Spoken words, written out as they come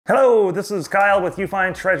Hello, this is Kyle with You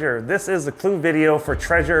Find Treasure. This is the clue video for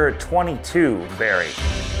Treasure 22 buried.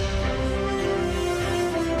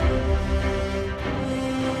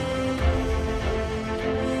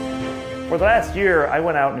 For the last year, I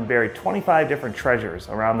went out and buried 25 different treasures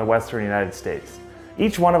around the western United States.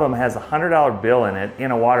 Each one of them has a $100 bill in it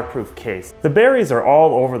in a waterproof case. The berries are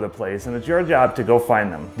all over the place and it's your job to go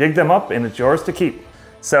find them. Dig them up and it's yours to keep.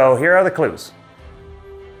 So here are the clues.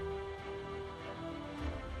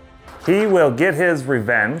 He will get his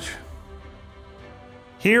revenge.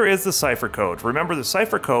 Here is the cipher code. Remember, the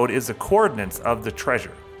cipher code is the coordinates of the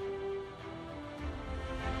treasure.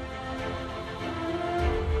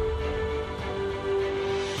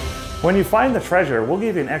 When you find the treasure, we'll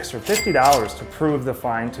give you an extra $50 to prove the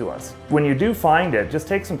find to us. When you do find it, just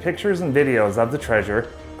take some pictures and videos of the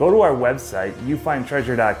treasure, go to our website,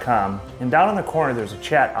 youfindtreasure.com, and down in the corner there's a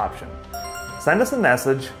chat option. Send us a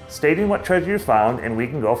message stating what treasure you found and we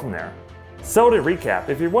can go from there. So to recap,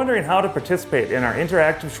 if you're wondering how to participate in our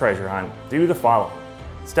interactive treasure hunt, do the following.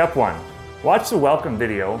 Step 1, watch the welcome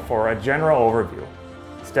video for a general overview.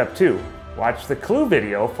 Step 2, watch the clue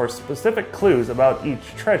video for specific clues about each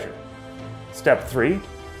treasure. Step 3,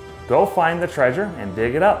 go find the treasure and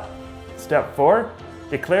dig it up. Step 4,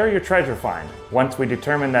 declare your treasure find. Once we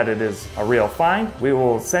determine that it is a real find, we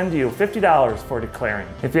will send you $50 for declaring.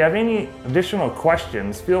 If you have any additional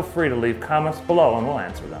questions, feel free to leave comments below and we'll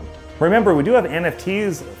answer them. Remember, we do have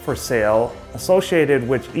NFTs for sale associated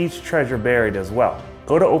with each treasure buried as well.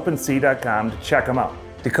 Go to OpenSea.com to check them out.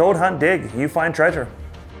 Decode, hunt, dig, you find treasure.